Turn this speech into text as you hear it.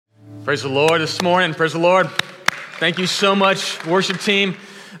Praise the Lord this morning. Praise the Lord. Thank you so much, worship team.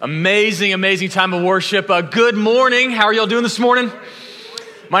 Amazing, amazing time of worship. Good morning. How are y'all doing this morning?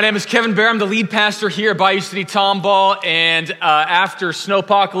 My name is Kevin Bear. I'm the lead pastor here at Bayou City Tomball. And after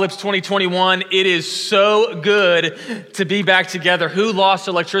Snowpocalypse 2021, it is so good to be back together. Who lost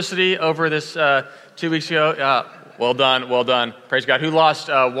electricity over this 2 weeks ago? Well done, well done. Praise God. Who lost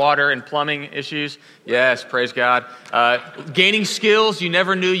water and plumbing issues? Yes, praise God. Gaining skills you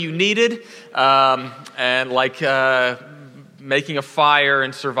never knew you needed, and like making a fire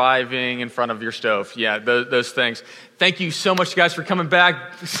and surviving in front of your stove. Yeah, those things. Thank you so much, guys, for coming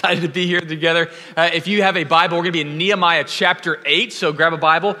back. Excited to be here together. If you have a Bible, we're going to be in Nehemiah chapter 8, so grab a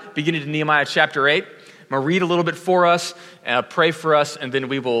Bible, beginning to Nehemiah chapter 8. I'm going to read a little bit for us, pray for us, and then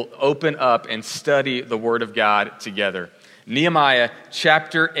we will open up and study the Word of God together. Nehemiah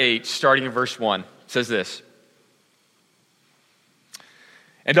chapter 8, starting in verse 1, says this.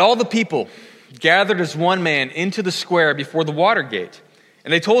 And all the people gathered as one man into the square before the water gate,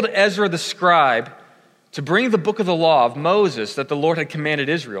 and they told Ezra the scribe to bring the book of the law of Moses that the Lord had commanded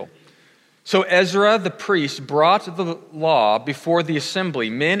Israel. So Ezra the priest brought the law before the assembly,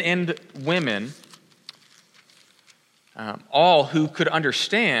 men and women, all who could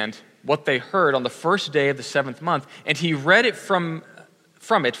understand what they heard on the first day of the 7th month. And he read it from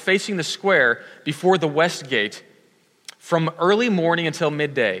it facing the square before the west gate from early morning until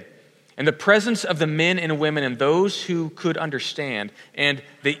midday, in the presence of the men and women and those who could understand. And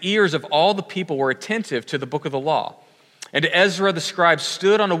the ears of all the people were attentive to the book of the law. And Ezra the scribe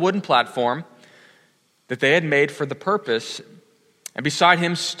stood on a wooden platform that they had made for the purpose. And beside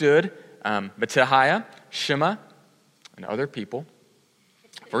him stood Mattaniah, Shema, and other people.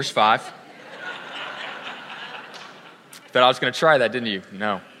 Verse 5. Thought I was going to try that, didn't you?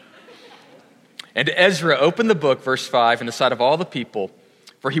 No. And Ezra opened the book, verse 5, in the sight of all the people,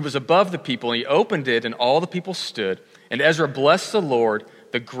 for he was above the people, and he opened it, and all the people stood. And Ezra blessed the Lord,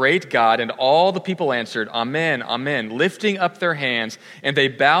 the great God, and all the people answered, Amen, Amen, lifting up their hands, and they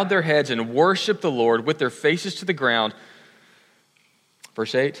bowed their heads and worshiped the Lord with their faces to the ground.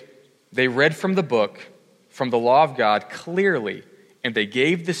 Verse 8, they read from the book, from the law of God clearly, and they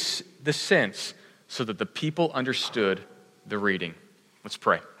gave the sense so that the people understood the reading. Let's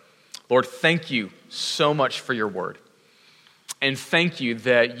pray. Lord, thank you so much for your word. And thank you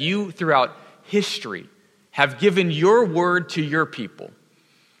that you, throughout history, have given your word to your people.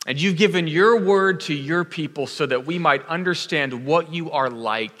 And you've given your word to your people so that we might understand what you are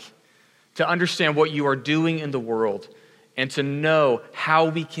like, to understand what you are doing in the world, and to know how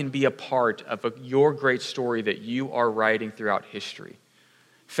we can be a part of your great story that you are writing throughout history.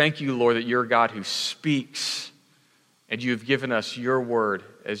 Thank you, Lord, that you're a God who speaks, and you've given us your word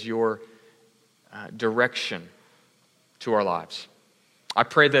as your direction to our lives. I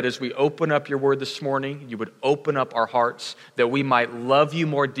pray that as we open up your word this morning, you would open up our hearts, that we might love you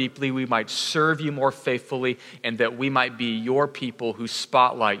more deeply, we might serve you more faithfully, and that we might be your people who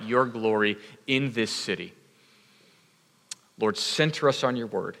spotlight your glory in this city. Lord, center us on your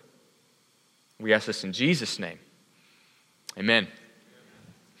word. We ask this in Jesus' name. Amen.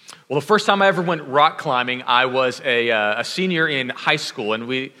 Well, the first time I ever went rock climbing, I was a senior in high school, and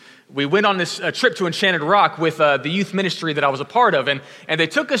we went on this trip to Enchanted Rock with the youth ministry that I was a part of, and they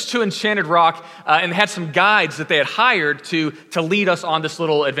took us to Enchanted Rock and had some guides that they had hired to lead us on this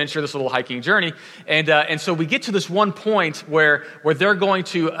little adventure, this little hiking journey, and so we get to this one point where they're going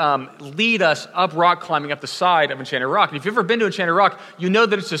to lead us up rock climbing up the side of Enchanted Rock. And if you've ever been to Enchanted Rock, you know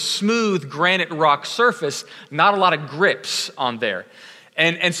that it's a smooth granite rock surface, not a lot of grips on there.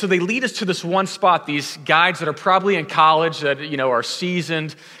 And so they lead us to this one spot, these guides that are probably in college that, are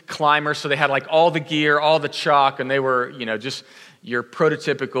seasoned climbers. So they had like all the gear, all the chalk, and they were, just your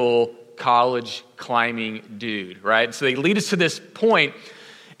prototypical college climbing dude, right? And so they lead us to this point,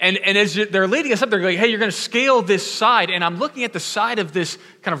 and as they're leading us up, they're going, hey, you're going to scale this side. And I'm looking at the side of this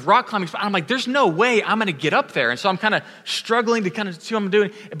kind of rock climbing spot. I'm like, there's no way I'm going to get up there. And so I'm kind of struggling to kind of see what I'm doing.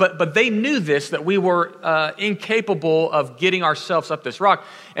 But they knew this, that we were incapable of getting ourselves up this rock.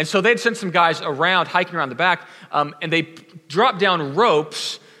 And so they'd sent some guys around, hiking around the back, and they dropped down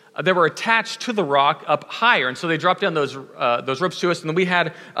ropes that were attached to the rock up higher. And so they dropped down those ropes to us. And then we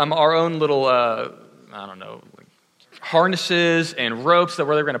had our own little, harnesses and ropes that they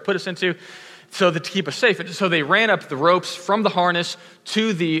were going to put us into so that to keep us safe. And so they ran up the ropes from the harness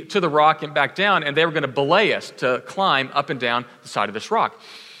to the rock and back down, and they were going to belay us to climb up and down the side of this rock.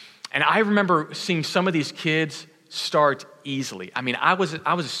 And I remember seeing some of these kids start easily. I mean, I was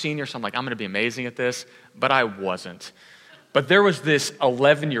a senior, so I'm like, I'm going to be amazing at this, but I wasn't. But there was this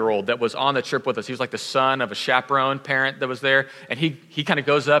 11-year-old that was on the trip with us. He was like the son of a chaperone parent that was there. And he kind of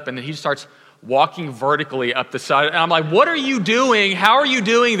goes up and then he starts walking vertically up the side. And I'm like, what are you doing? How are you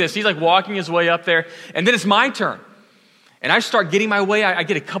doing this? He's like walking his way up there. And then it's my turn. And I start getting my way. I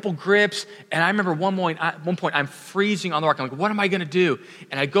get a couple grips. And I remember one point I'm freezing on the rock. I'm like, what am I going to do?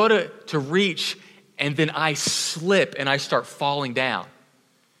 And I go to reach, and then I slip and I start falling down.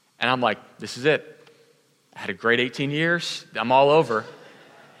 And I'm like, this is it. I had a great 18 years. I'm all over.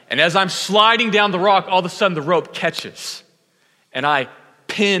 And as I'm sliding down the rock, all of a sudden the rope catches. And I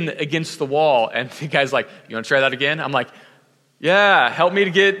pin against the wall. And the guy's like, you want to try that again? I'm like, yeah, help me to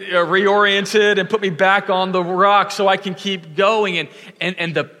get reoriented and put me back on the rock so I can keep going.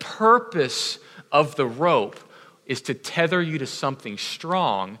 And the purpose of the rope is to tether you to something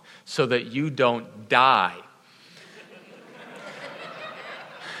strong so that you don't die.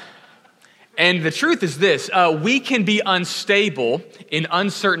 And the truth is this, we can be unstable in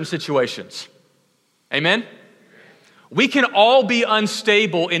uncertain situations. Amen? We can all be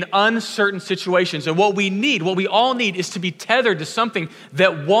unstable in uncertain situations. And what we all need is to be tethered to something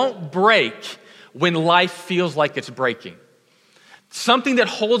that won't break when life feels like it's breaking. Something that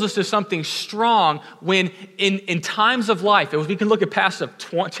holds us to something strong when in times of life, as we can look at past of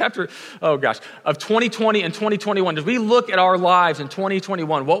 2020 and 2021, as we look at our lives in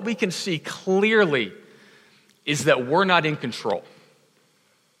 2021, what we can see clearly is that we're not in control.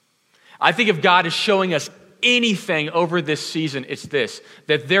 I think if God is showing us anything over this season, it's this,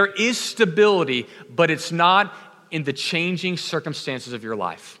 that there is stability, but it's not in the changing circumstances of your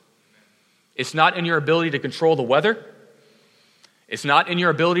life. It's not in your ability to control the weather. It's not in your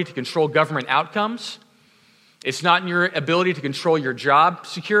ability to control government outcomes. It's not in your ability to control your job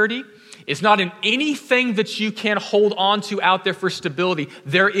security. It's not in anything that you can hold on to out there for stability.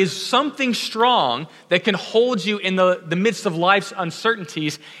 There is something strong that can hold you in the midst of life's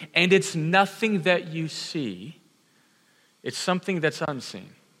uncertainties, and it's nothing that you see. It's something that's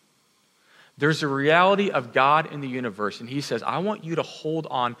unseen. There's a reality of God in the universe, and he says, I want you to hold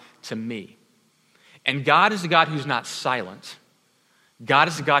on to me. And God is a God who's not silent. God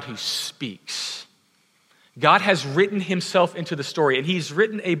is a God who speaks. God has written himself into the story, and he's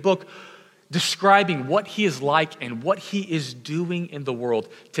written a book describing what he is like and what he is doing in the world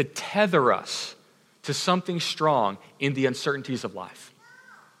to tether us to something strong in the uncertainties of life.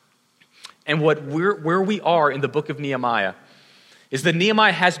 And where we are in the book of Nehemiah is that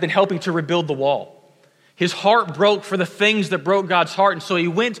Nehemiah has been helping to rebuild the wall. His heart broke for the things that broke God's heart, and so he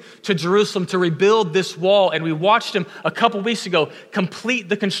went to Jerusalem to rebuild this wall, and we watched him a couple weeks ago complete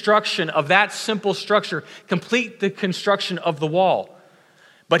the construction of that simple structure, complete the construction of the wall.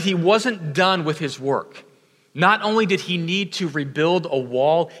 But he wasn't done with his work. Not only did he need to rebuild a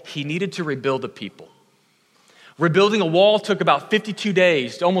wall, he needed to rebuild a people. Rebuilding a wall took about 52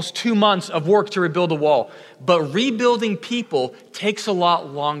 days, almost 2 months of work to rebuild a wall. But rebuilding people takes a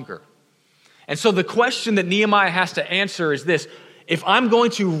lot longer. And so the question that Nehemiah has to answer is this: if I'm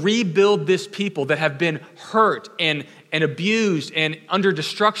going to rebuild this people that have been hurt and abused and under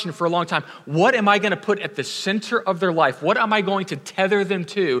destruction for a long time, what am I going to put at the center of their life? What am I going to tether them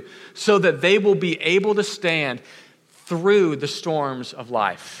to so that they will be able to stand through the storms of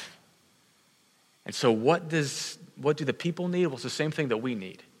life? And so what do the people need? Well, it's the same thing that we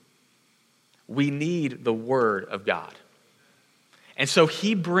need. We need the Word of God. And so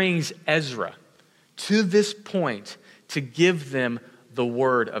he brings Ezra to this point to give them the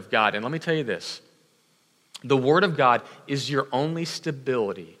Word of God. And let me tell you this. The Word of God is your only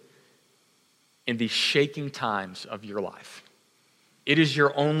stability in the shaking times of your life. It is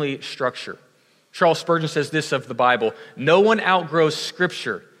your only structure. Charles Spurgeon says this of the Bible: no one outgrows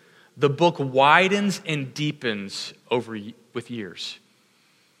Scripture. The book widens and deepens with years.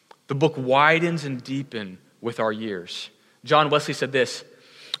 The book widens and deepens with our years. John Wesley said this: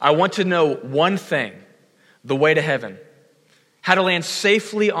 I want to know one thing, the way to heaven, how to land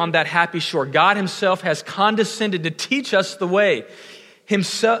safely on that happy shore. God himself has condescended to teach us the way.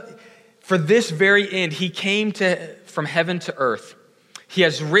 Himself, for this very end, he came from heaven to earth. He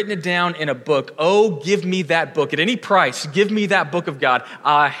has written it down in a book. Oh, give me that book at any price. Give me that book of God.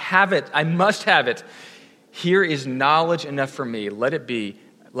 I have it. I must have it. Here is knowledge enough for me.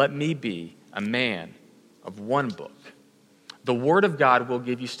 Let me be a man of one book. The Word of God will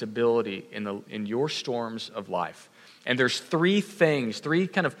give you stability in your storms of life. And there's three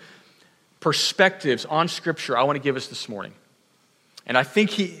kind of perspectives on Scripture I want to give us this morning. And I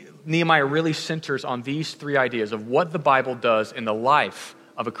think Nehemiah really centers on these three ideas of what the Bible does in the life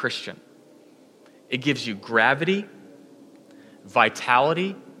of a Christian. It gives you gravity,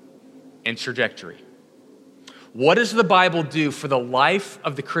 vitality, and trajectory. What does the Bible do for the life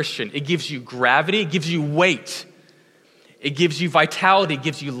of the Christian? It gives you gravity, it gives you weight, it gives you vitality, it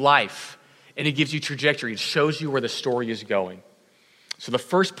gives you life, and it gives you trajectory. It shows you where the story is going. So the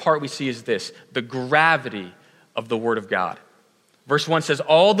first part we see is this, the gravity of the Word of God. Verse 1 says,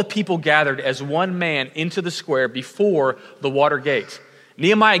 all the people gathered as one man into the square before the water gate.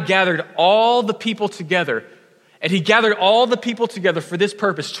 Nehemiah gathered all the people together, and he gathered all the people together for this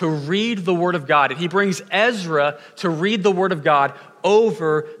purpose, to read the Word of God. And he brings Ezra to read the Word of God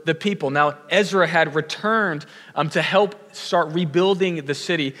over the people. Now, Ezra had returned to help start rebuilding the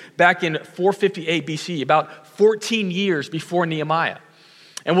city back in 458 BC, about 14 years before Nehemiah.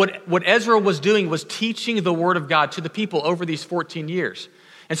 And what Ezra was doing was teaching the Word of God to the people over these 14 years.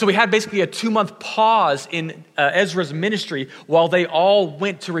 And so we had basically a 2-month pause in Ezra's ministry while they all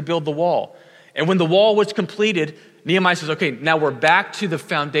went to rebuild the wall. And when the wall was completed, Nehemiah says, okay, now we're back to the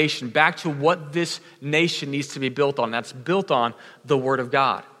foundation, back to what this nation needs to be built on. That's built on the Word of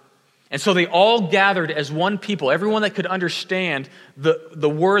God. And so they all gathered as one people, everyone that could understand the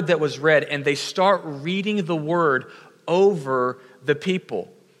word that was read, and they start reading the word over the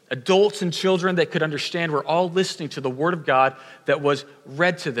people. Adults and children that could understand were all listening to the Word of God that was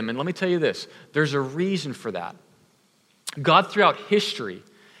read to them. And let me tell you this, there's a reason for that. God throughout history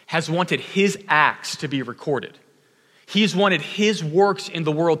has wanted His acts to be recorded. He's wanted His works in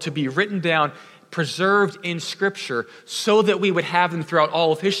the world to be written down, preserved in Scripture, so that we would have them throughout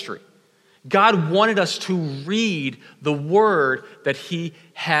all of history. God wanted us to read the Word that He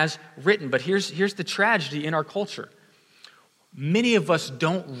has written. But here's the tragedy in our culture. Many of us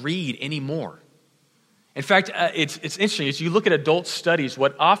don't read anymore. In fact, it's interesting. As you look at adult studies,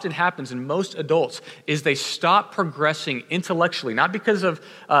 what often happens in most adults is they stop progressing intellectually, not because of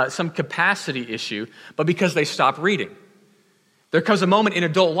some capacity issue, but because they stop reading. There comes a moment in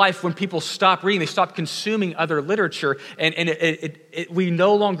adult life when people stop reading, they stop consuming other literature, and we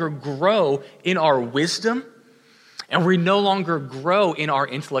no longer grow in our wisdom, and we no longer grow in our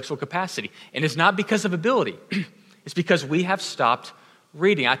intellectual capacity. And it's not because of ability. It's because we have stopped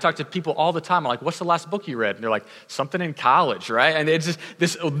reading. I talk to people all the time. I'm like, what's the last book you read? And they're like, something in college, right? And it's just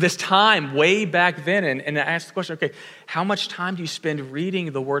this time way back then. And I asked the question, okay, how much time do you spend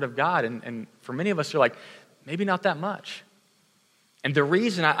reading the Word of God? And for many of us, they're like, maybe not that much. And the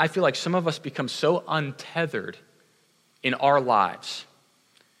reason I feel like some of us become so untethered in our lives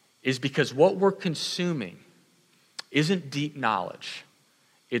is because what we're consuming isn't deep knowledge.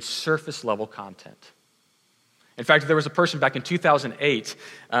 It's surface level content. In fact, there was a person back in 2008,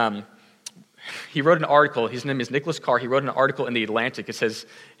 he wrote an article, his name is Nicholas Carr, he wrote an article in The Atlantic, it says,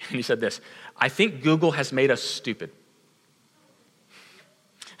 and he said this, I think Google has made us stupid.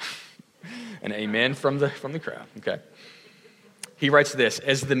 An amen from the crowd, okay. He writes this,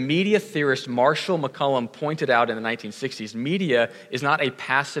 as the media theorist Marshall McLuhan pointed out in the 1960s, media is not a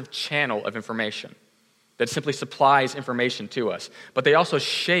passive channel of information that simply supplies information to us, but they also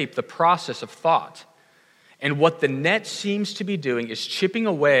shape the process of thought. And what the net seems to be doing is chipping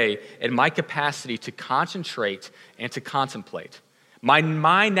away at my capacity to concentrate and to contemplate. My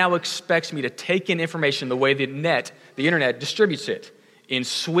mind now expects me to take in information the way the internet distributes it, in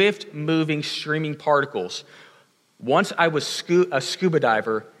swift moving streaming particles. Once I was a scuba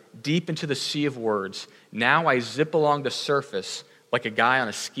diver deep into the sea of words. Now I zip along the surface like a guy on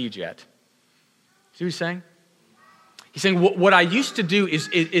a ski jet. See what he's saying? He's saying what I used to do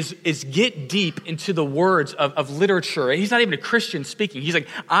is get deep into the words of literature. He's not even a Christian speaking. He's like,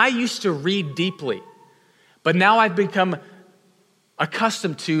 I used to read deeply, but now I've become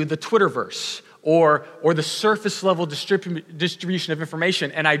accustomed to the Twitterverse or the surface level distribution of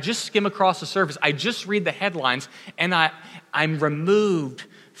information, and I just skim across the surface. I just read the headlines, and I'm removed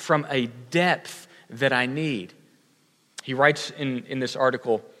from a depth that I need. He writes in this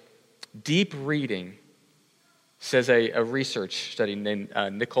article, deep reading, says a research study named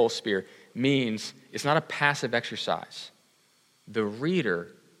Nicole Spear, means it's not a passive exercise. The reader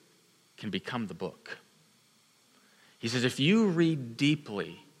can become the book. He says if you read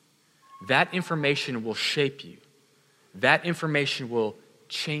deeply, that information will shape you. That information will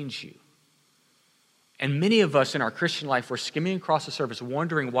change you. And many of us in our Christian life, we're skimming across the surface,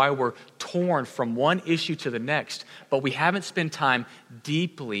 wondering why we're torn from one issue to the next, but we haven't spent time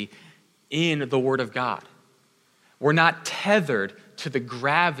deeply in the Word of God. We're not tethered to the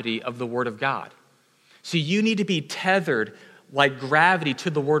gravity of the Word of God. See, you need to be tethered like gravity to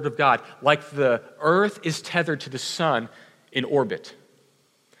the Word of God, like the earth is tethered to the sun in orbit.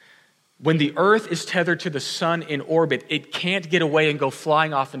 When the earth is tethered to the sun in orbit, it can't get away and go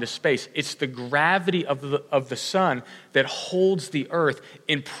flying off into space. It's the gravity of the sun that holds the earth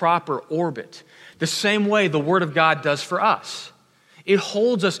in proper orbit. The same way the Word of God does for us. It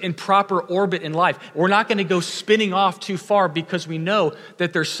holds us in proper orbit in life. We're not going to go spinning off too far because we know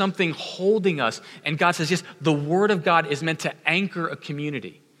that there's something holding us. And God says, yes, the Word of God is meant to anchor a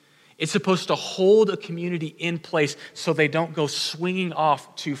community. It's supposed to hold a community in place so they don't go swinging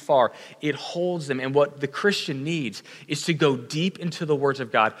off too far. It holds them. And what the Christian needs is to go deep into the words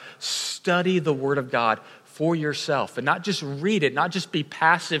of God, study the Word of God for yourself, and not just read it, not just be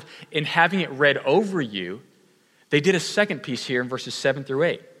passive in having it read over you. They did a second piece here in verses 7 through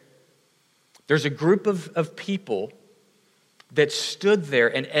 8. There's a group of people that stood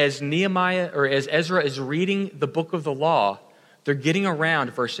there, and as Ezra is reading the book of the law, they're getting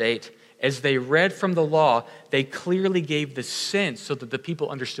around verse 8. As they read from the law, they clearly gave the sense so that the people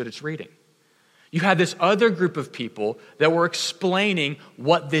understood its reading. You had this other group of people that were explaining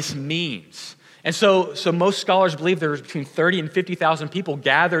what this means. And so most scholars believe there was between 30 and 50,000 people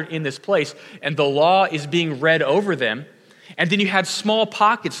gathered in this place, and the law is being read over them. And then you had small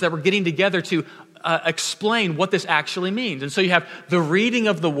pockets that were getting together to explain what this actually means. And so you have the reading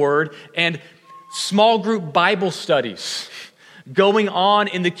of the word and small group Bible studies going on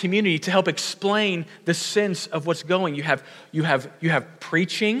in the community to help explain the sense of what's going. You have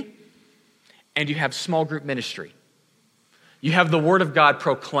preaching, and you have small group ministry. You have the word of God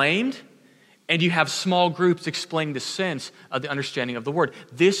proclaimed, and you have small groups explaining the sense of the understanding of the word.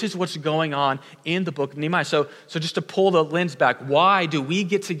 This is what's going on in the book of Nehemiah. So just to pull the lens back, why do we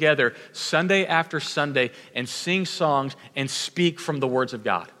get together Sunday after Sunday and sing songs and speak from the words of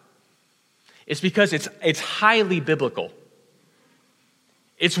God? It's because it's highly biblical.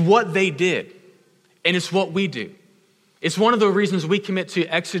 It's what they did, and it's what we do. It's one of the reasons we commit to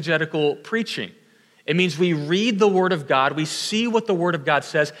exegetical preaching. It means we read the Word of God, we see what the Word of God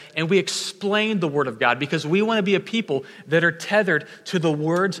says, and we explain the Word of God because we want to be a people that are tethered to the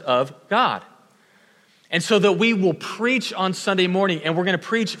words of God. And so that we will preach on Sunday morning, and we're going to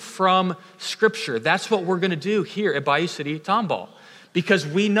preach from Scripture. That's what we're going to do here at Bayou City Tomball, because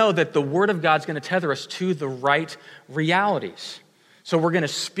we know that the Word of God is going to tether us to the right realities. So we're going to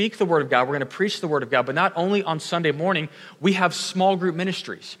speak the Word of God, we're going to preach the Word of God, but not only on Sunday morning, we have small group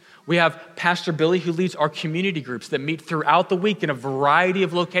ministries. We have Pastor Billy who leads our community groups that meet throughout the week in a variety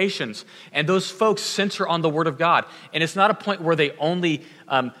of locations. And those folks center on the Word of God. And it's not a point where they only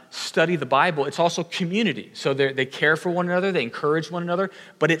study the Bible. It's also community. So they care for one another. They encourage one another.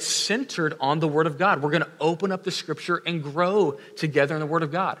 But it's centered on the Word of God. We're going to open up the Scripture and grow together in the Word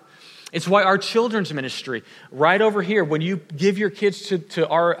of God. It's why our children's ministry, right over here, when you give your kids to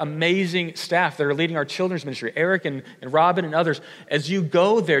our amazing staff that are leading our children's ministry, Eric and Robin and others, as you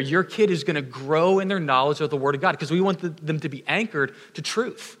go there, your kid is going to grow in their knowledge of the Word of God because we want them to be anchored to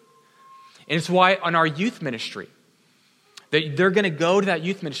truth. And it's why on our youth ministry, they're going to go to that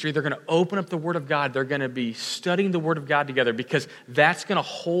youth ministry, they're going to open up the Word of God, they're going to be studying the Word of God together because that's going to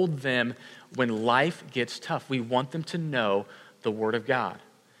hold them when life gets tough. We want them to know the Word of God.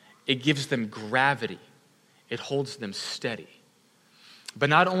 It gives them gravity. It holds them steady. But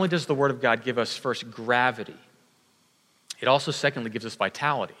not only does the Word of God give us first gravity, it also secondly gives us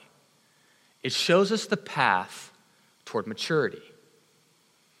vitality. It shows us the path toward maturity.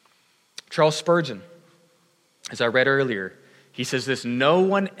 Charles Spurgeon, as I read earlier, he says this: no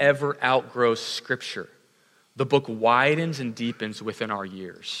one ever outgrows Scripture. The book widens and deepens within our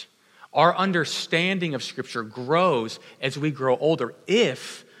years. Our understanding of Scripture grows as we grow older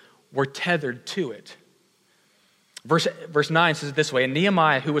if we're tethered to it. Verse 9 says it this way: and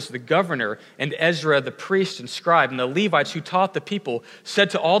Nehemiah, who was the governor, and Ezra, the priest and scribe, and the Levites who taught the people,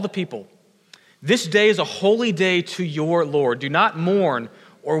 said to all the people, this day is a holy day to your Lord. Do not mourn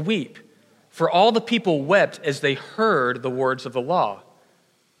or weep. For all the people wept as they heard the words of the law.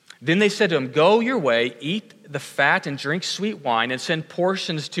 Then they said to him, go your way, eat the fat and drink sweet wine, and send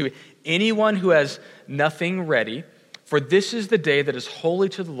portions to anyone who has nothing ready. For this is the day that is holy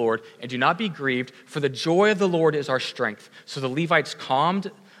to the Lord, and do not be grieved, for the joy of the Lord is our strength. So the Levites calmed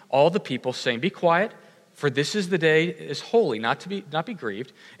all the people, saying, be quiet, for this is the day is holy, not be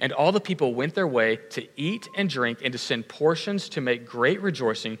grieved. And all the people went their way to eat and drink and to send portions to make great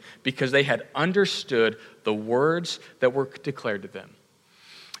rejoicing, because they had understood the words that were declared to them.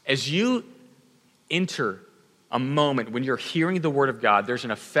 As you enter a moment when you're hearing the word of God, there's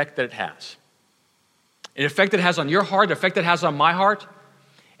an effect that it has. An effect that it has on your heart, an effect that it has on my heart.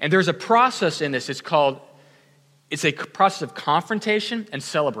 And there's a process in this. It's a process of confrontation and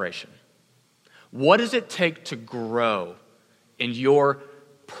celebration. What does it take to grow in your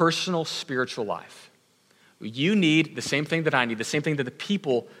personal spiritual life. You need the same thing that I need, the same thing that the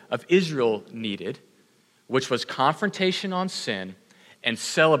people of Israel needed, which was confrontation on sin and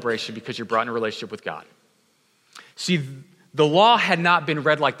celebration because you're brought in a relationship with God. See, the law had not been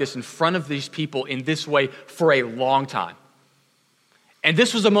read like this in front of these people in this way for a long time. And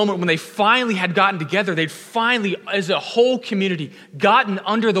this was a moment when they finally had gotten together. They'd finally, as a whole community, gotten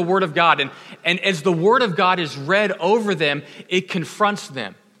under the Word of God. And as the Word of God is read over them, it confronts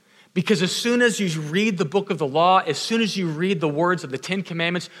them. Because as soon as you read the book of the law, as soon as you read the words of the Ten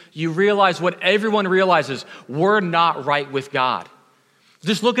Commandments, you realize what everyone realizes: we're not right with God.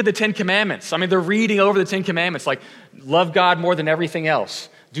 Just look at the Ten Commandments. I mean, they're reading over the Ten Commandments like, love God more than everything else.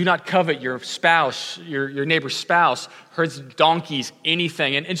 Do not covet your spouse, your neighbor's spouse, herds, donkeys,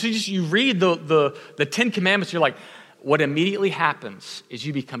 anything. And so you read the Ten Commandments, you're like, what immediately happens is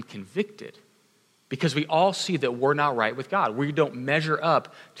you become convicted because we all see that we're not right with God. We don't measure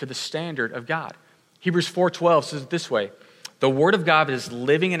up to the standard of God. Hebrews 4:12 says it this way: the word of God is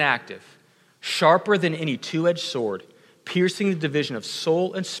living and active, sharper than any two-edged sword, piercing the division of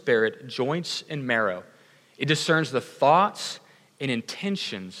soul and spirit, joints and marrow. It discerns the thoughts and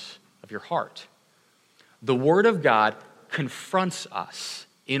intentions of your heart. The Word of God confronts us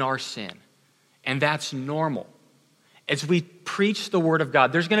in our sin, and that's normal. As we preach the Word of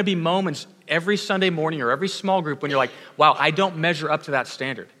God, there's going to be moments every Sunday morning or every small group when you're like, wow, I don't measure up to that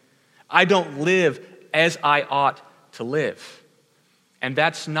standard. I don't live as I ought to live. And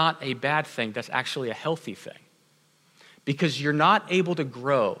that's not a bad thing. That's actually a healthy thing. Because you're not able to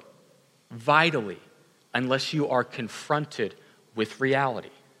grow vitally unless you are confronted with reality.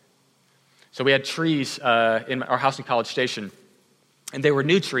 So we had trees in our house in College Station, and they were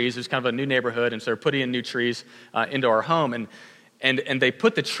new trees. It was kind of a new neighborhood, and so they're putting in new trees into our home. And they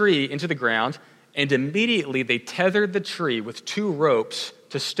put the tree into the ground, and immediately they tethered the tree with 2 ropes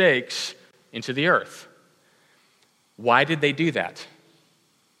to stakes into the earth. Why did they do that?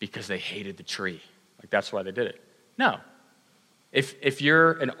 Because they hated the tree. Like, that's why they did it. No. If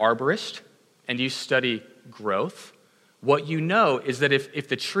you're an arborist and you study growth, what you know is that if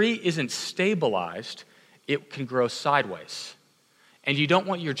the tree isn't stabilized, it can grow sideways. And you don't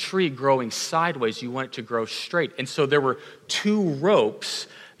want your tree growing sideways, you want it to grow straight. And so there were 2 ropes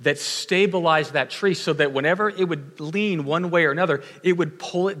that stabilized that tree so that whenever it would lean one way or another, it would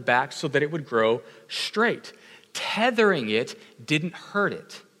pull it back so that it would grow straight. Tethering it didn't hurt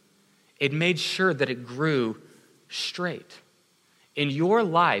it. It made sure that it grew straight. In your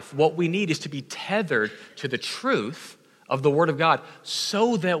life, what we need is to be tethered to the truth of the Word of God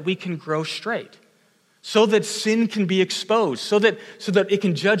so that we can grow straight, so that sin can be exposed, so that it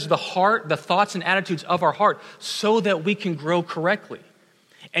can judge the heart, the thoughts and attitudes of our heart, so that we can grow correctly.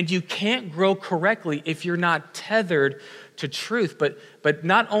 And you can't grow correctly if you're not tethered to truth. But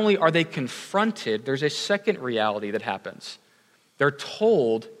not only are they confronted, there's a second reality that happens. They're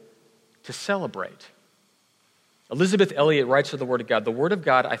told to celebrate. Elizabeth Elliot writes of the Word of God. The Word of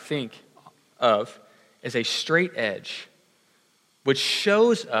God, I think of as a straight edge, which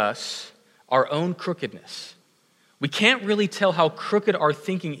shows us our own crookedness. We can't really tell how crooked our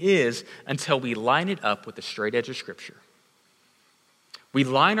thinking is until we line it up with the straight edge of Scripture. We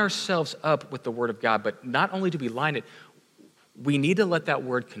line ourselves up with the Word of God, but not only do we line it, we need to let that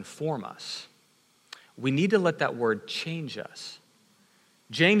Word conform us. We need to let that Word change us.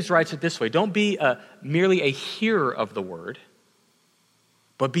 James writes it this way: don't be merely a hearer of the Word,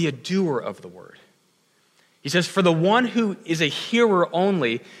 but be a doer of the Word. He says, for the one who is a hearer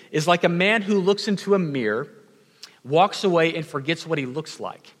only is like a man who looks into a mirror, walks away, and forgets what he looks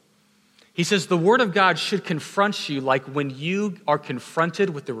like. He says the Word of God should confront you like when you are confronted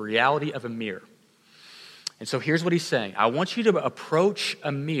with the reality of a mirror. And so here's what he's saying. I want you to approach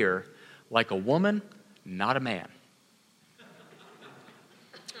a mirror like a woman, not a man.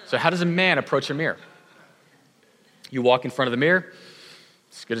 So how does a man approach a mirror? You walk in front of the mirror,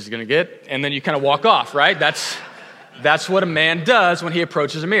 as good as he's going to get, and then you kind of walk off, right? That's what a man does when he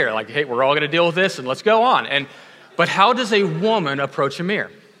approaches a mirror. Like, hey, we're all going to deal with this, and let's go on. But how does a woman approach a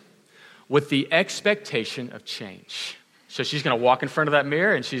mirror? With the expectation of change. So she's going to walk in front of that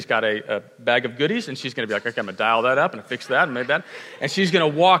mirror, and she's got a bag of goodies, and she's going to be like, okay, I'm going to dial that up and fix that and make that. And she's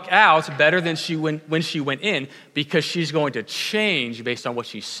going to walk out better than when she went in, because she's going to change based on what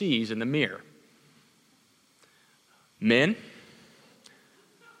she sees in the mirror. Men,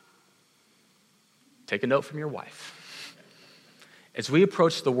 take a note from your wife. As we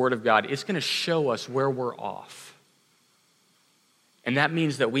approach the Word of God, it's going to show us where we're off. And that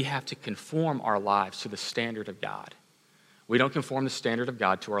means that we have to conform our lives to the standard of God. We don't conform the standard of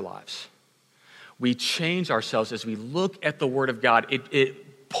God to our lives. We change ourselves as we look at the Word of God.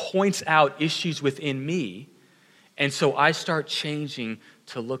 It points out issues within me, and so I start changing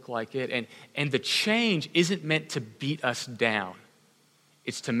to look like it. And the change isn't meant to beat us down.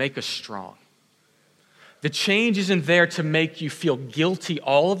 It's to make us strong. The change isn't there to make you feel guilty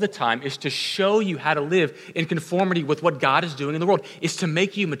all of the time. It's to show you how to live in conformity with what God is doing in the world. It's to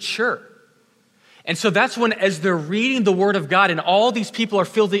make you mature. And so that's when, as they're reading the Word of God and all these people are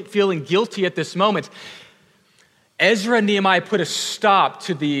feeling guilty at this moment, Ezra and Nehemiah put a stop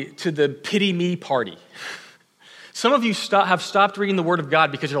to the pity me party. Some of you have stopped reading the Word of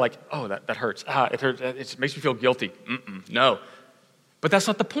God because you're like, oh, that hurts. It hurts. It makes me feel guilty. No. But that's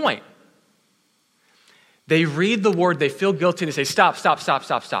not the point. They read the Word, they feel guilty, and they say, stop.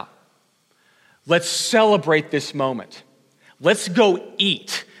 Let's celebrate this moment. Let's go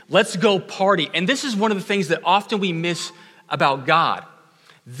eat. Let's go party. And this is one of the things that often we miss about God.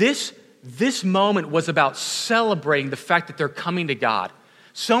 This moment was about celebrating the fact that they're coming to God.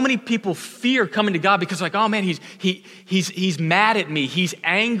 So many people fear coming to God because like, oh man, he's mad at me. He's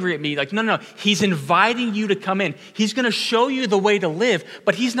angry at me. Like, no. He's inviting you to come in. He's going to show you the way to live,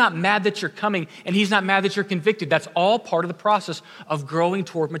 but he's not mad that you're coming and he's not mad that you're convicted. That's all part of the process of growing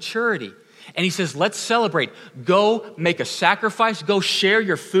toward maturity. And he says, let's celebrate. Go make a sacrifice. Go share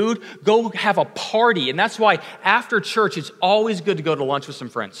your food. Go have a party. And that's why after church, it's always good to go to lunch with some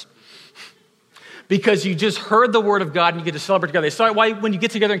friends. Because you just heard the Word of God and you get to celebrate together. It's why when you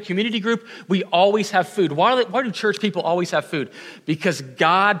get together in community group, we always have food. Why do church people always have food? Because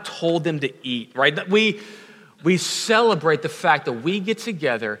God told them to eat, right? We celebrate the fact that we get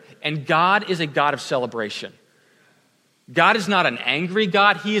together and God is a God of celebration. God is not an angry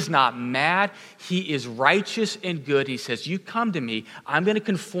God. He is not mad. He is righteous and good. He says, you come to me. I'm going to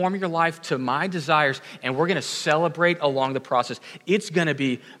conform your life to my desires and we're going to celebrate along the process. It's going to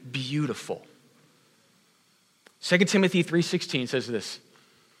be beautiful. 2 Timothy 3:16 says this,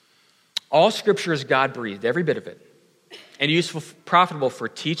 all scripture is God-breathed, every bit of it, and useful, profitable for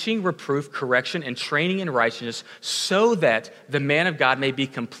teaching, reproof, correction, and training in righteousness, so that the man of God may be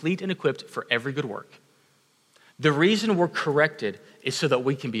complete and equipped for every good work. The reason we're corrected is so that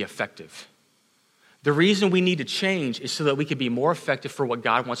we can be effective. The reason we need to change is so that we can be more effective for what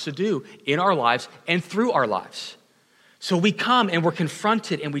God wants to do in our lives and through our lives. So we come and we're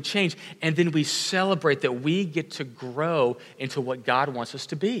confronted and we change, and then we celebrate that we get to grow into what God wants us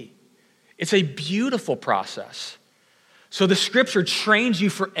to be. It's a beautiful process. So the scripture trains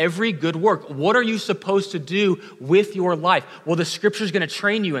you for every good work. What are you supposed to do with your life? Well, the scripture is going to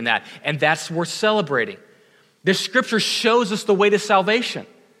train you in that, and that's worth celebrating. The scripture shows us the way to salvation.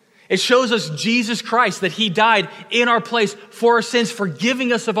 It shows us Jesus Christ, that he died in our place for our sins,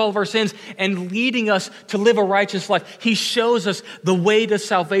 forgiving us of all of our sins and leading us to live a righteous life. He shows us the way to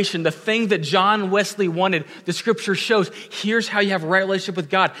salvation, the thing that John Wesley wanted. The scripture shows, here's how you have a right relationship with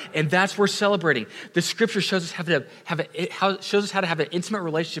God, and that's worth celebrating. The scripture shows us how to have an intimate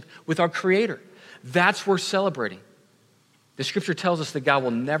relationship with our Creator. That's worth celebrating. The scripture tells us that God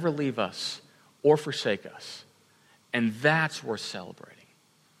will never leave us or forsake us, and that's worth celebrating.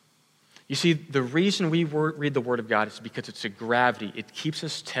 You see, the reason we read the Word of God is because it's a gravity. It keeps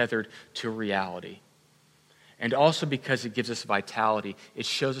us tethered to reality. And also because it gives us vitality. It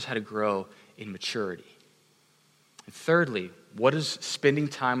shows us how to grow in maturity. And thirdly, what does spending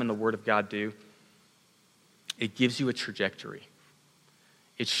time in the Word of God do? It gives you a trajectory.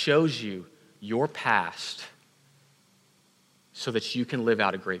 It shows you your past so that you can live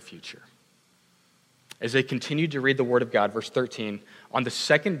out a great future. As they continued to read the Word of God, verse 13, on the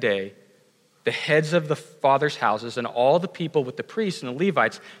second day, the heads of the fathers' houses and all the people with the priests and the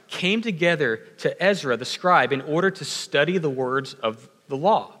Levites came together to Ezra the scribe in order to study the words of the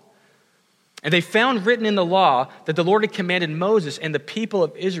law. And they found written in the law that the Lord had commanded Moses and the people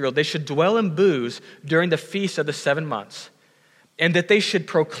of Israel they should dwell in booths during the feast of the 7 months, and that they should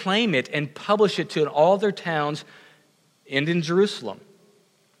proclaim it and publish it to all their towns and in Jerusalem.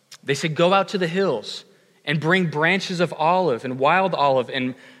 They said, go out to the hills and bring branches of olive and wild olive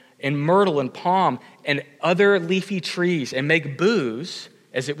and myrtle and palm and other leafy trees and make booths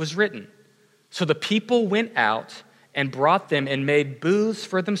as it was written. So the people went out and brought them and made booths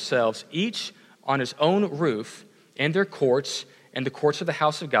for themselves, each on his own roof, and their courts, and the courts of the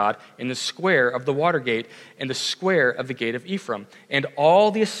house of God, in the square of the water gate, and the square of the gate of Ephraim. And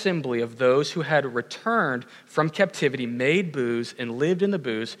all the assembly of those who had returned from captivity made booths and lived in the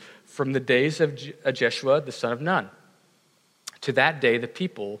booths from the days of Jeshua, the son of Nun. To that day, the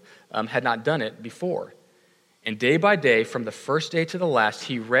people had not done it before. And day by day, from the first day to the last,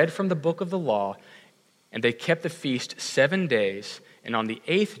 he read from the book of the law, and they kept the feast 7 days. And on the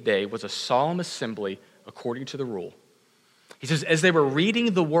 8th day was a solemn assembly according to the rule. He says, as they were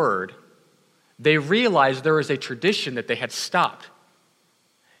reading the word, they realized there was a tradition that they had stopped.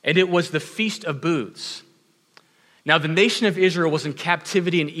 And it was the Feast of Booths. Now, the nation of Israel was in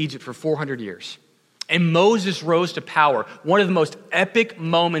captivity in Egypt for 400 years. And Moses rose to power. One of the most epic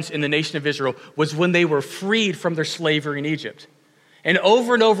moments in the nation of Israel was when they were freed from their slavery in Egypt. And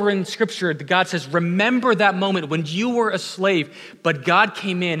over in Scripture, God says, remember that moment when you were a slave, but God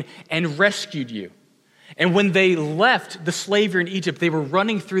came in and rescued you. And when they left the slavery in Egypt, they were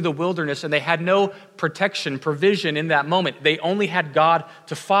running through the wilderness and they had no protection, provision in that moment. They only had God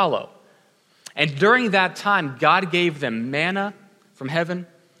to follow. And during that time, God gave them manna from heaven.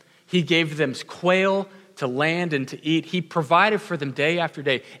 He gave them quail to land and to eat. He provided for them day after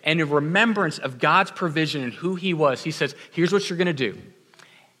day. And in remembrance of God's provision and who he was, he says, here's what you're going to do.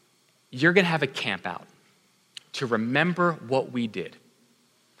 You're going to have a camp out to remember what we did.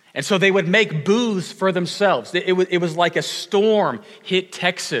 And so they would make booths for themselves. It was like a storm hit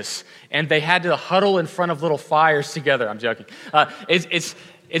Texas, and they had to huddle in front of little fires together. I'm joking.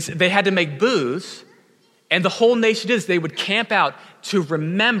 They had to make booths, and the whole nation did this. They would camp out to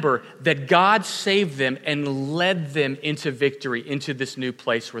remember that God saved them and led them into victory, into this new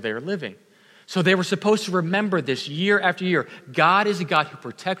place where they were living. So they were supposed to remember this year after year. God is a God who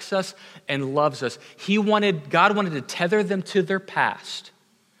protects us and loves us. God wanted to tether them to their past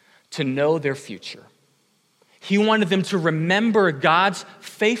to know their future. He wanted them to remember God's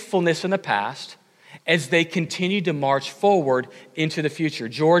faithfulness in the past as they continued to march forward into the future.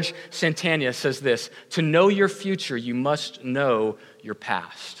 George Santana says this, to know your future, you must know your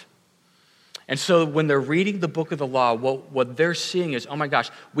past. And so when they're reading the book of the law, what they're seeing is, oh my gosh,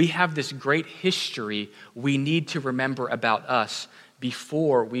 we have this great history we need to remember about us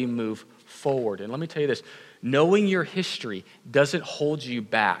before we move forward. And let me tell you this, knowing your history doesn't hold you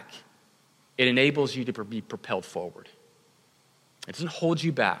back. It enables you to be propelled forward. It doesn't hold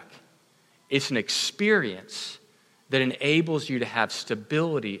you back. It's an experience that enables you to have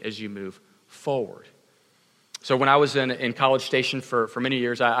stability as you move forward. So when I was in College Station for many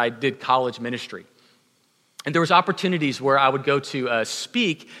years, I did college ministry. And there was opportunities where I would go to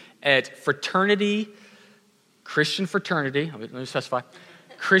speak at Christian fraternity, let me specify,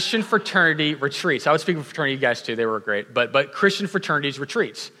 Christian fraternity retreats. I would speak with fraternity guys too, they were great, but Christian fraternities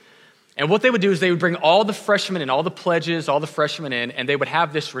retreats. And what they would do is they would bring all the freshmen and all the pledges, all the freshmen in, and they would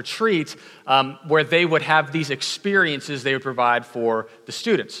have this retreat where they would have these experiences they would provide for the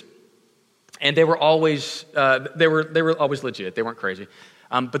students. And they were always always legit. They weren't crazy,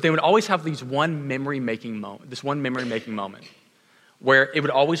 but they would always have this one memory making moment, where it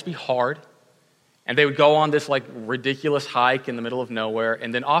would always be hard, and they would go on this like ridiculous hike in the middle of nowhere,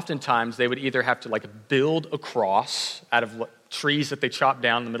 and then oftentimes they would either have to like build a cross out of trees that they chopped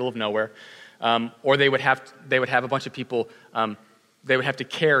down in the middle of nowhere, or they would have a bunch of people they would have to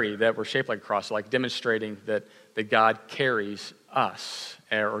carry that were shaped like a cross, like demonstrating that God carries us,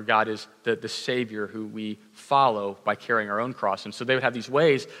 or God is the Savior who we follow by carrying our own cross. And so they would have these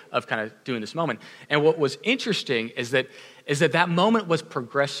ways of kind of doing this moment. And what was interesting is that moment was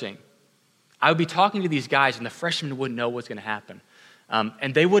progressing. I would be talking to these guys, and the freshmen wouldn't know what's going to happen.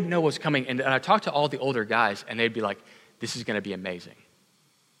 And they wouldn't know what's coming. And I talked to all the older guys, and they'd be like, this is going to be amazing.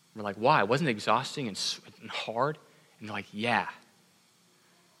 We're like, why? Wasn't it exhausting and hard? And they're like, yeah.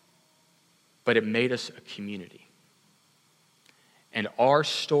 But it made us a community. And our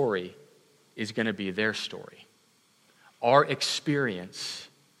story is going to be their story. Our experience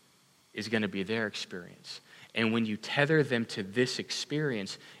is going to be their experience. And when you tether them to this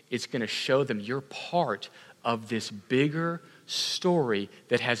experience, it's going to show them you're part of this bigger story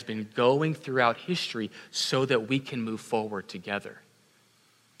that has been going throughout history so that we can move forward together.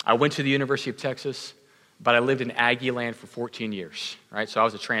 I went to the University of Texas, but I lived in Aggie land for 14 years, right? So I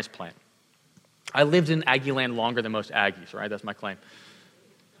was a transplant. I lived in Aggie land longer than most Aggies, right? That's my claim.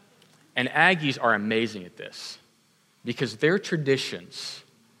 And Aggies are amazing at this because their traditions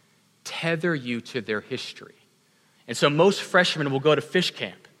tether you to their history. And so most freshmen will go to fish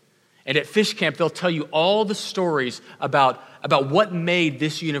camp. And at fish camp, they'll tell you all the stories about what made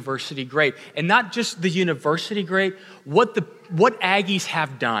this university great. And not just the university great, what Aggies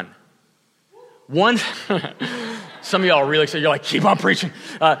have done. One, some of y'all are really excited. You're like, keep on preaching.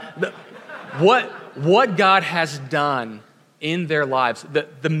 What God has done in their lives,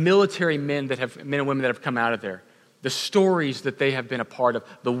 the military men and women that have come out of there, the stories that they have been a part of,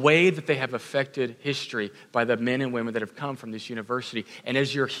 the way that they have affected history by the men and women that have come from this university. And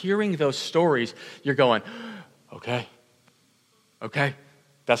as you're hearing those stories, you're going, okay,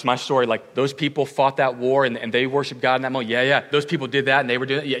 That's my story. Like, those people fought that war and they worshiped God in that moment. Yeah. Those people did that and they were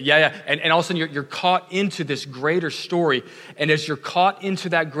doing it. Yeah. And all of a sudden you're caught into this greater story. And as you're caught into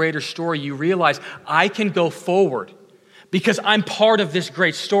that greater story, you realize I can go forward because I'm part of this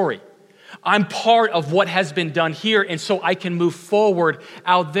great story. I'm part of what has been done here. And so I can move forward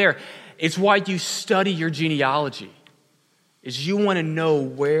out there. It's why you study your genealogy, is you want to know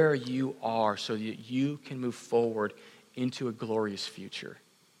where you are so that you can move forward into a glorious future.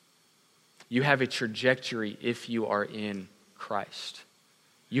 You have a trajectory if you are in Christ.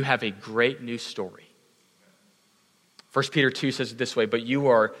 You have a great new story. 1 Peter 2 says it this way, but you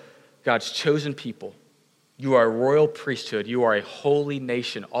are God's chosen people. You are a royal priesthood. You are a holy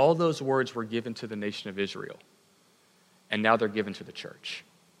nation. All those words were given to the nation of Israel, and now they're given to the church.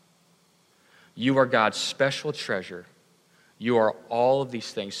 You are God's special treasure. You are all of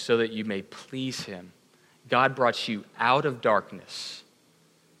these things so that you may please him. God brought you out of darkness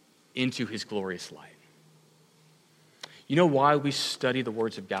into his glorious light. You know why we study the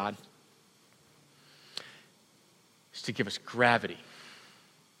words of God? It's to give us gravity.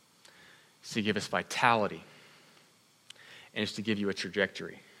 It's to give us vitality. And it's to give you a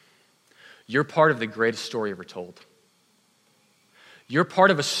trajectory. You're part of the greatest story ever told. You're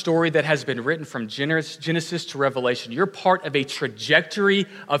part of a story that has been written from Genesis to Revelation. You're part of a trajectory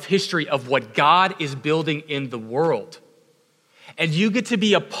of history of what God is building in the world. And you get to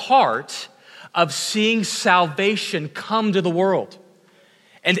be a part of seeing salvation come to the world.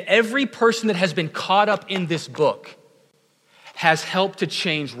 And every person that has been caught up in this book has helped to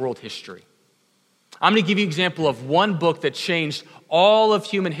change world history. I'm going to give you an example of one book that changed all of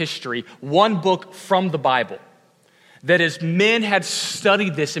human history, one book from the Bible. That as men had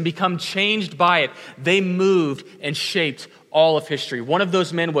studied this and become changed by it, they moved and shaped all of history. One of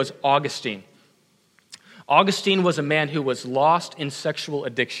those men was Augustine. Augustine was a man who was lost in sexual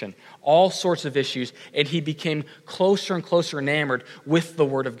addiction, all sorts of issues, and he became closer and closer enamored with the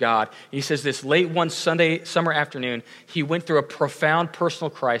Word of God. And he says this, late one summer afternoon, he went through a profound personal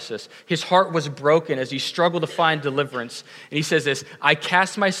crisis. His heart was broken as he struggled to find deliverance. And he says this, I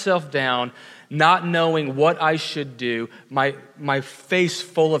cast myself down, not knowing what I should do, my face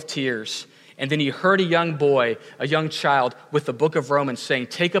full of tears. And then he heard a young boy, a young child, with the book of Romans saying,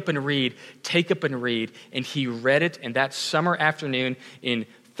 take up and read, take up and read. And he read it, and that summer afternoon in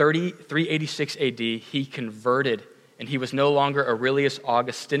 386 AD, he converted. And he was no longer Aurelius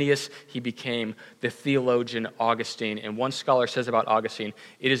Augustinus. He became the theologian Augustine. And one scholar says about Augustine,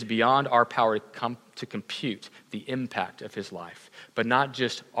 it is beyond our power to compute the impact of his life. But not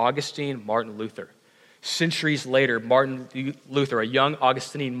just Augustine, Martin Luther. Centuries later, Martin Luther, a young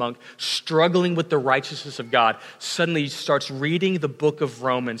Augustinian monk, struggling with the righteousness of God, suddenly starts reading the book of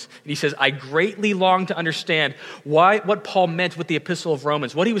Romans. And he says, I greatly long to understand what Paul meant with the epistle of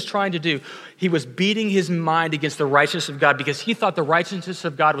Romans. What he was trying to do, he was beating his mind against the righteousness of God because he thought the righteousness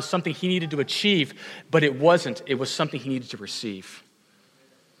of God was something he needed to achieve, but it wasn't. It was something he needed to receive.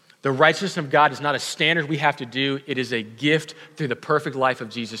 The righteousness of God is not a standard we have to do. It is a gift through the perfect life of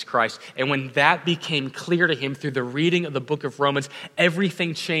Jesus Christ. And when that became clear to him through the reading of the book of Romans,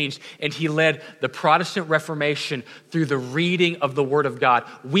 everything changed. And he led the Protestant Reformation through the reading of the Word of God.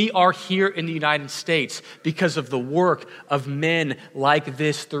 We are here in the United States because of the work of men like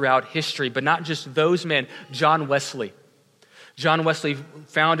this throughout history. But not just those men. John Wesley,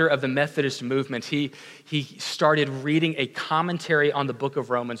 founder of the Methodist movement, he started reading a commentary on the book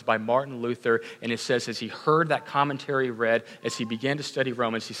of Romans by Martin Luther, and it says as he heard that commentary read, as he began to study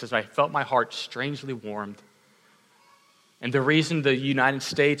Romans, he says, I felt my heart strangely warmed. And the reason the United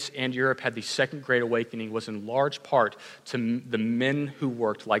States and Europe had the Second Great Awakening was in large part to the men who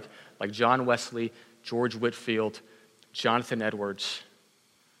worked, like John Wesley, George Whitefield, Jonathan Edwards,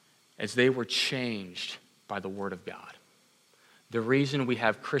 as they were changed by the Word of God. The reason we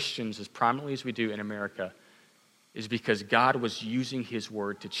have Christians as prominently as we do in America is because God was using his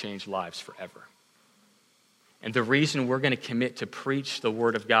word to change lives forever. And the reason we're going to commit to preach the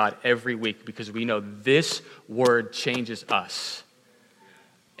word of God every week because we know this word changes us.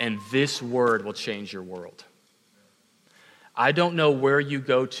 And this word will change your world. I don't know where you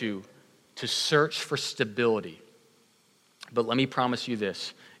go to search for stability. But let me promise you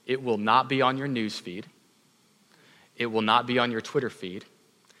this. It will not be on your news feed. It will not be on your Twitter feed.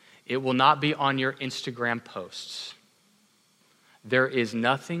 It will not be on your Instagram posts. There is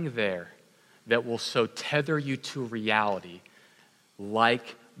nothing there that will so tether you to reality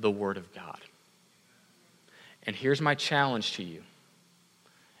like the Word of God. And here's my challenge to you,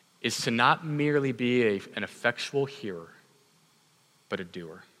 is to not merely be an effectual hearer, but a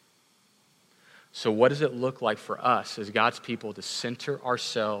doer. So what does it look like for us as God's people to center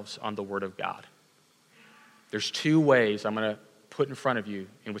ourselves on the Word of God? There's two ways I'm going to put in front of you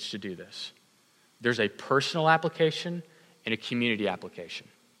in which to do this. There's a personal application and a community application.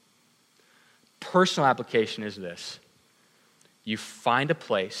 Personal application is this. You find a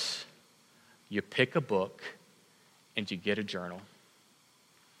place, you pick a book, and you get a journal.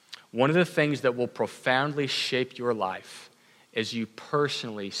 One of the things that will profoundly shape your life is you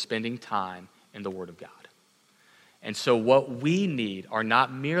personally spending time in the Word of God. And so what we need are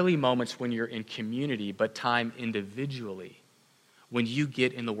not merely moments when you're in community, but time individually when you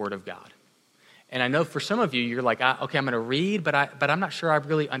get in the Word of God. And I know for some of you, you're like, okay, I'm going to read, but I'm not sure I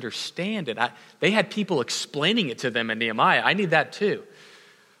really understand it. They had people explaining it to them in Nehemiah. I need that too.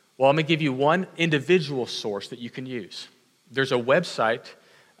 Well, I'm going to give you one individual source that you can use. There's a website.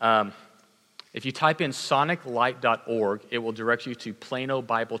 If you type in soniclight.org, it will direct you to Plano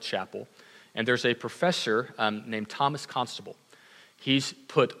Bible Chapel. And there's a professor named Thomas Constable. He's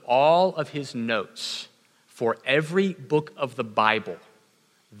put all of his notes for every book of the Bible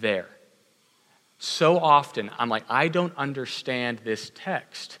there. So often, I'm like, I don't understand this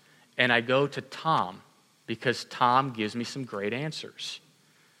text. And I go to Tom because Tom gives me some great answers.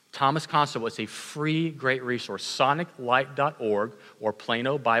 Thomas Constable is a free, great resource. soniclight.org or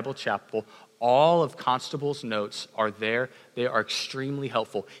Plano Bible Chapel. All of Constable's notes are there. They are extremely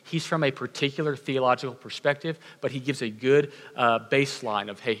helpful. He's from a particular theological perspective, but he gives a good baseline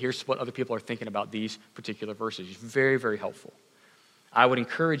of, hey, here's what other people are thinking about these particular verses. He's very, very helpful. I would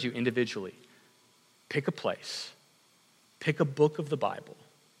encourage you individually, pick a place, pick a book of the Bible,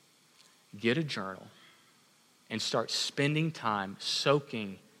 get a journal, and start spending time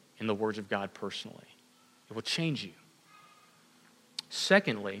soaking in the words of God personally. It will change you.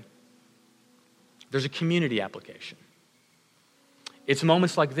 Secondly, there's a community application. It's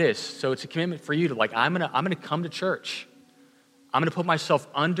moments like this. So it's a commitment for you to I'm gonna come to church. I'm gonna put myself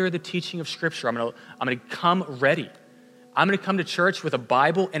under the teaching of Scripture. I'm gonna come ready. I'm gonna come to church with a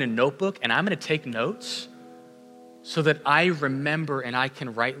Bible and a notebook, and I'm gonna take notes so that I remember and I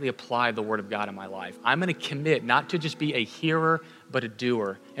can rightly apply the Word of God in my life. I'm gonna commit not to just be a hearer, but a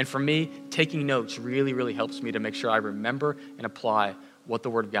doer. And for me, taking notes really, really helps me to make sure I remember and apply what the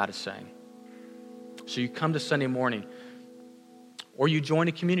Word of God is saying. So you come to Sunday morning, or you join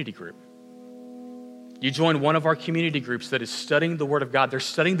a community group. You join one of our community groups that is studying the Word of God. They're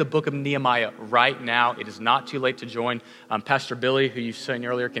studying the book of Nehemiah right now. It is not too late to join. Pastor Billy, who you said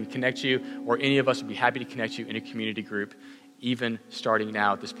earlier, can connect you, or any of us would be happy to connect you in a community group, even starting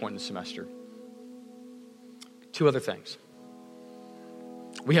now at this point in the semester. Two other things.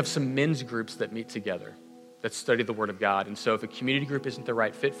 We have some men's groups that meet together that study the Word of God. And so if a community group isn't the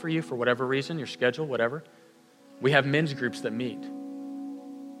right fit for you for whatever reason, your schedule, whatever, we have men's groups that meet.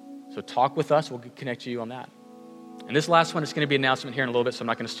 So talk with us. We'll connect you on that. And this last one is going to be an announcement here in a little bit, so I'm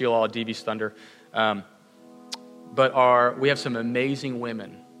not going to steal all of DB's thunder. But we have some amazing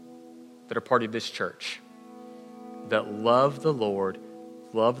women that are part of this church that love the Lord,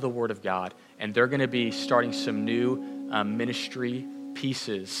 love the Word of God, and they're going to be starting some new ministry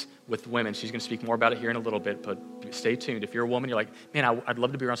pieces with women. She's going to speak more about it here in a little bit, but stay tuned. If you're a woman, you're like, man, I'd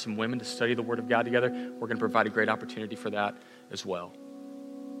love to be around some women to study the Word of God together. We're going to provide a great opportunity for that as well.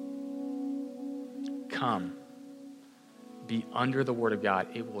 Come. Be under the Word of God.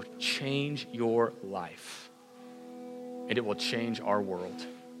 It will change your life. And it will change our world.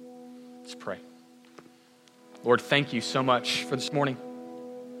 Let's pray. Lord, thank you so much for this morning.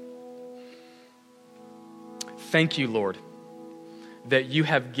 Thank you, Lord, that you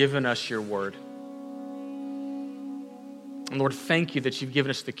have given us your word. And Lord, thank you that you've given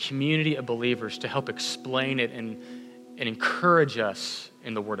us the community of believers to help explain it and encourage us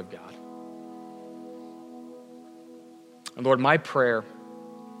in the Word of God. And Lord, my prayer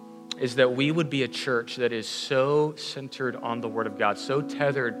is that we would be a church that is so centered on the Word of God, so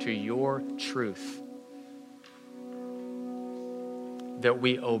tethered to your truth, that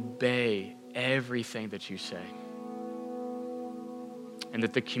we obey everything that you say. And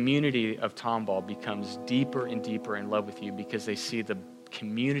that the community of Tomball becomes deeper and deeper in love with you because they see the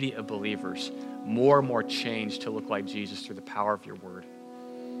community of believers more and more changed to look like Jesus through the power of your word.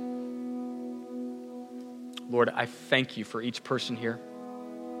 Lord, I thank you for each person here.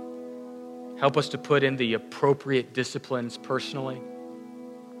 Help us to put in the appropriate disciplines personally.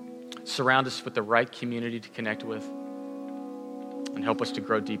 Surround us with the right community to connect with. And help us to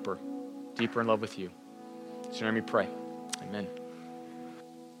grow deeper in love with you. In your name we pray. Amen.